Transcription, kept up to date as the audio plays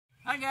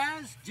Hi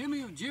guys,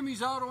 Jimmy with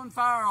Jimmy's Auto and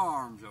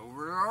Firearms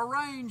over at our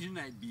range in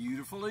that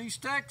beautiful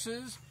East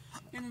Texas.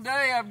 And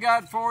today I've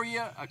got for you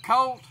a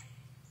Colt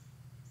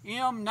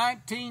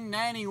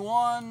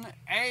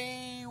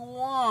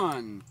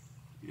Colt1991A1.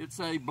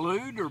 It's a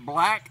blued or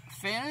black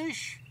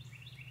finish,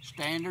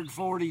 standard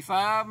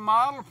 45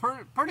 model,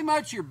 pretty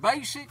much your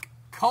basic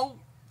Colt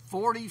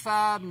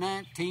 45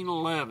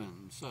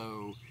 1911.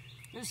 So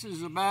this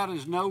is about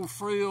as no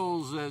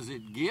frills as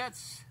it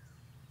gets.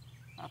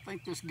 I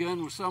think this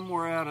gun was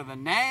somewhere out of the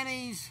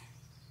 90s.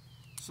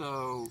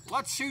 So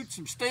let's shoot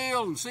some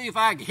steel and see if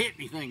I can hit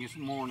anything this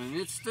morning.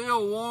 It's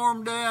still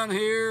warm down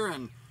here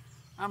and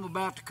I'm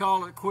about to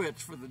call it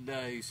quits for the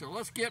day. So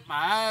let's get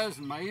my eyes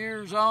and my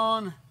ears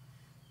on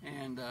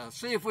and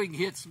see if we can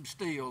hit some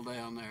steel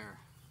down there.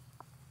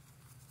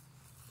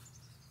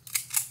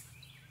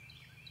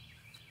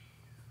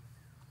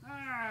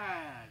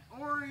 Alright,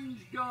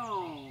 orange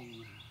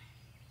gong.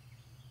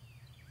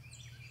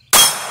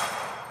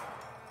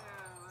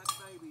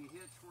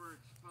 Where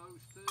it's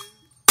supposed to.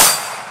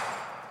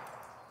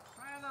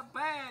 Try the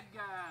bad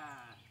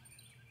guy.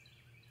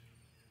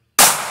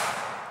 Yeah,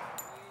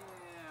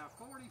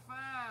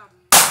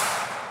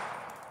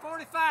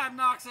 45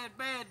 knocks that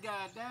bad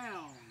guy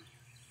down.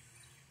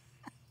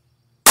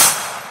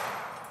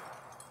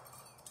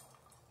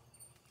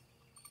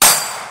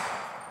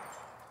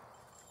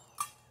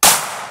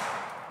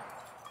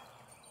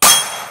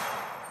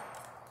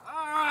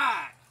 All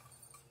right.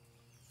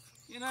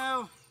 You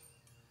know,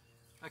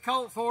 a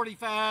Colt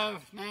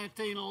 45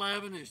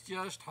 1911 is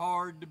just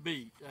hard to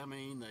beat. I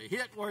mean, they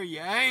hit where you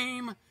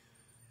aim,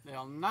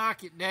 they'll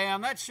knock it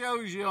down. That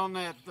shows you on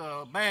that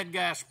bad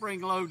guy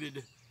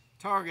spring-loaded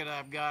target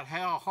I've got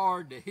how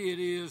hard the hit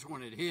is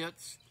when it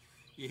hits.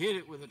 You hit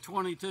it with a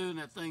 22 and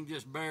that thing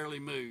just barely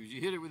moves. You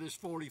hit it with this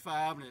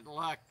 45 and it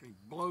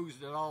blows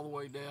it all the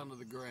way down to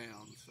the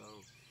ground.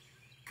 So,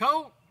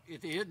 Colt,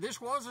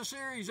 this was a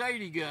Series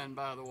 80 gun,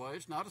 by the way.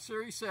 It's not a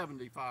Series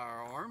 70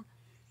 firearm.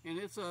 And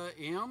it's a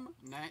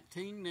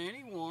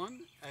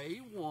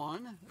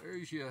M1991A1.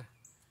 There's your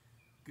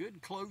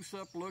good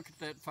close-up look at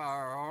that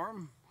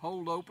firearm.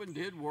 Hold open,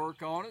 did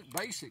work on it.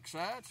 Basic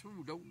sights.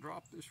 Ooh, don't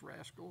drop this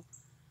rascal.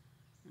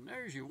 And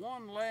there's your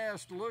one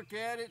last look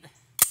at it.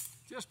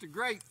 Just a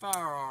great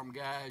firearm,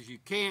 guys. You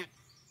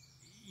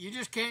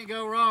just can't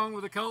go wrong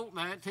with a Colt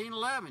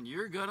 1911.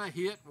 You're gonna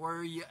hit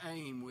where you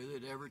aim with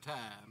it every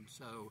time.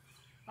 So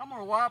I'm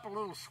gonna wipe a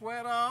little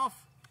sweat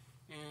off.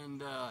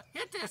 And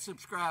hit that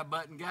subscribe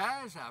button,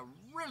 guys. I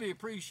really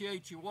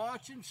appreciate you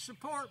watching.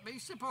 Support me,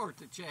 support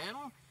the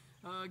channel.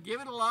 Give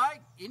it a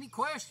like. Any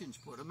questions,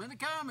 put them in the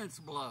comments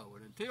below.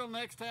 And until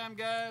next time,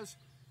 guys,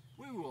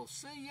 we will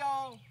see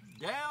y'all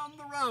down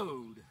the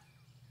road.